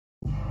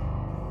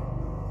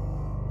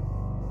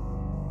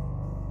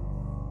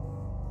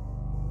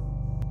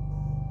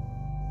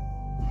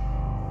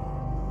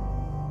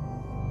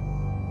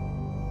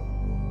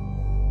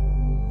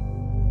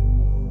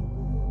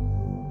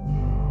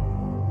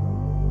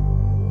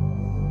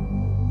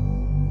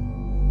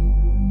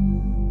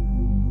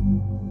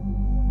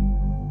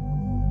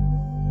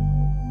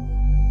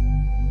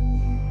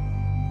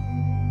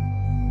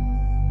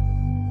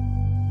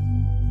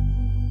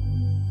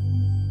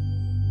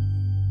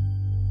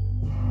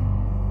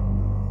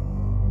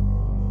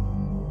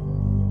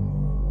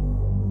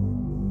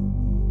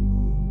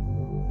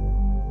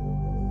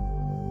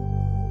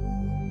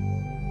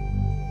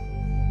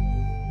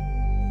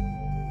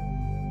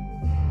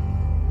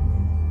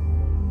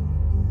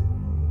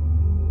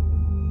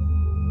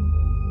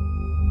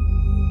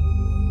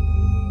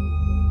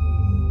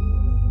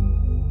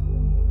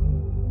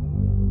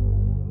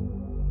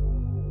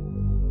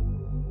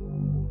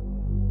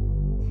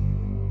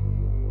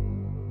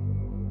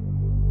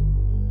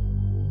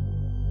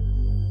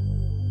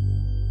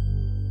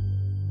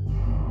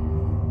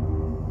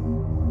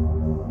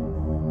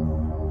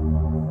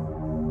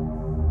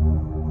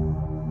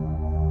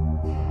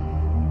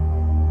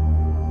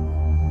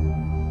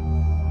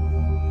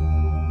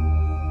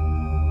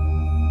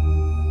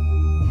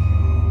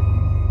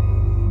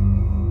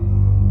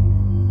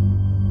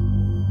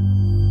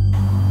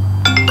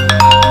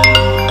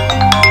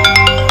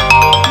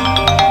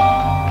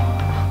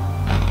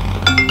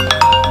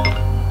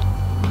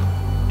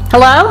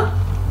Hello?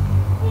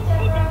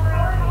 Hey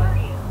Deborah, how are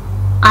you?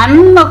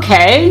 I'm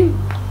okay.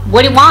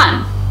 What do you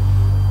want?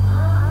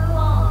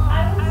 Well,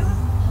 I was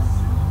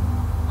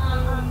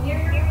just near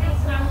your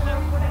place and I was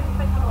wondering if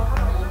I could come over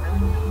a little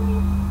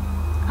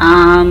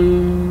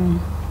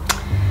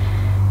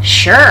bit.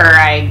 Sure,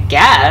 I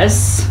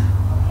guess.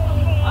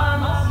 Okay,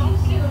 I'll see you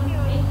soon.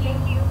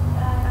 Thank you.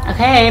 Bye.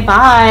 Okay,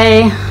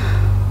 bye.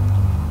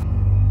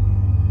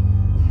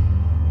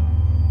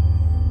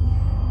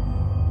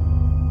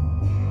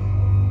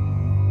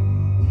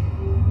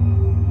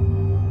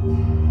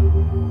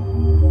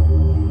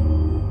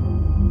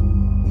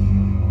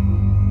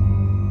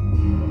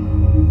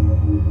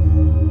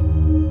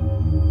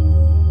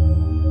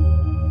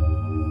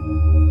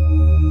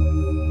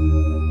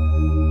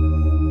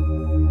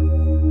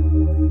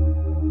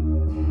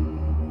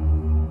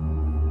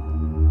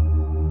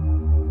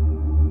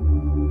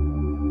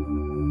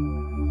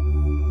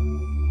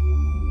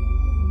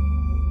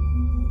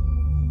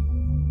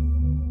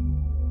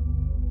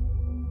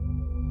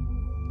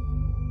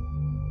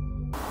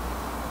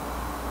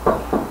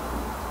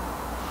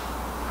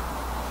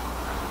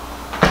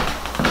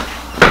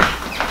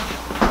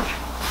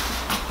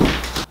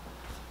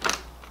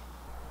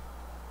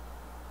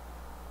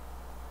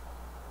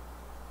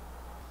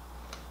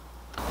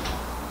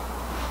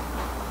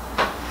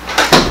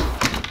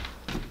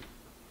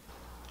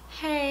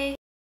 Hey.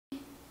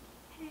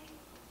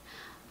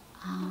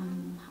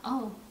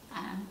 Oh,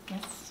 I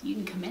guess you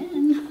can come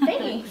in.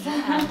 Thanks.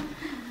 Yeah,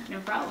 no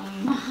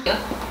problem.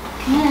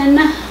 Come in,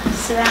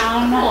 sit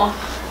down. Cool.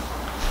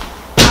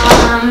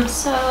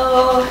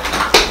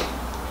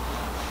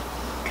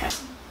 Okay.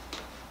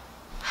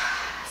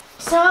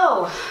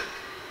 So,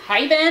 how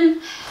you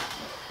been?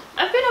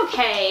 I've been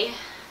okay.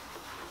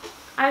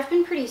 I've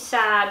been pretty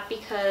sad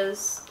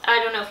because, I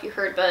don't know if you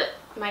heard, but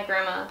my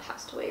grandma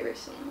passed away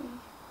recently.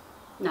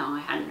 No, I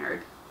hadn't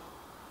heard.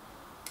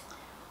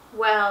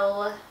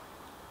 Well,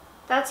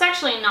 that's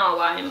actually not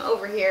why I'm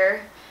over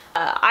here.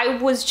 I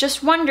was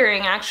just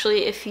wondering,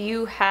 actually, if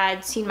you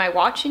had seen my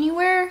watch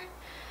anywhere.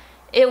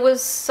 It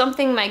was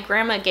something my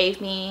grandma gave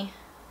me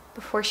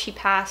before she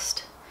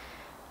passed,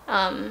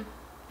 and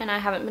I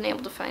haven't been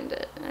able to find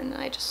it. And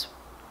I just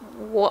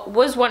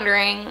was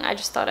wondering, I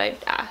just thought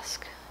I'd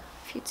ask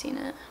if you'd seen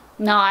it.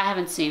 No, I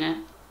haven't seen it.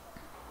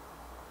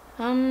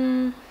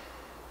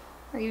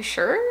 Are you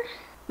sure?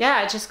 Yeah,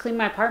 I just cleaned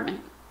my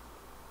apartment.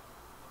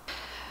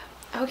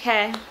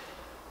 Okay.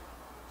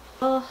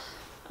 Well,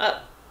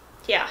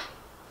 yeah.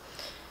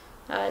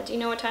 Do you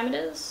know what time it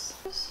is?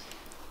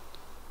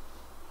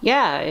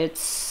 Yeah, it's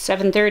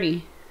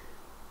 7:30.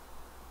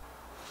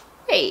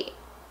 Wait,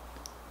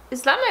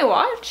 is that my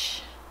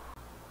watch?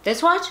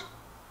 This watch?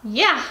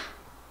 Yeah.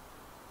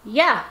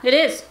 Yeah, it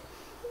is.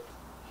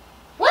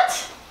 What?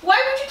 Why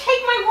would you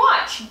take my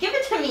watch? Give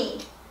it to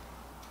me.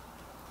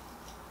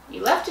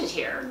 You left it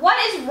here. What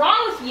is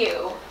wrong with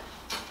you?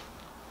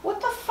 What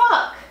the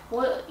fuck?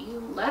 Well, you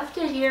left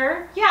it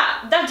here.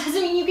 Yeah, that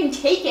doesn't mean you can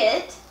take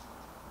it.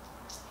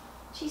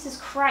 Jesus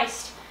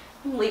Christ.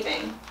 I'm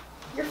leaving.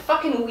 You're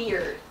fucking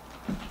weird.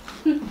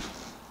 I'm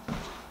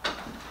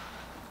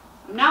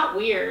not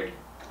weird.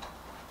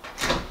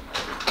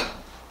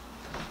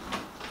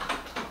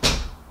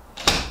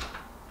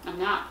 I'm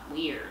not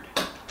weird.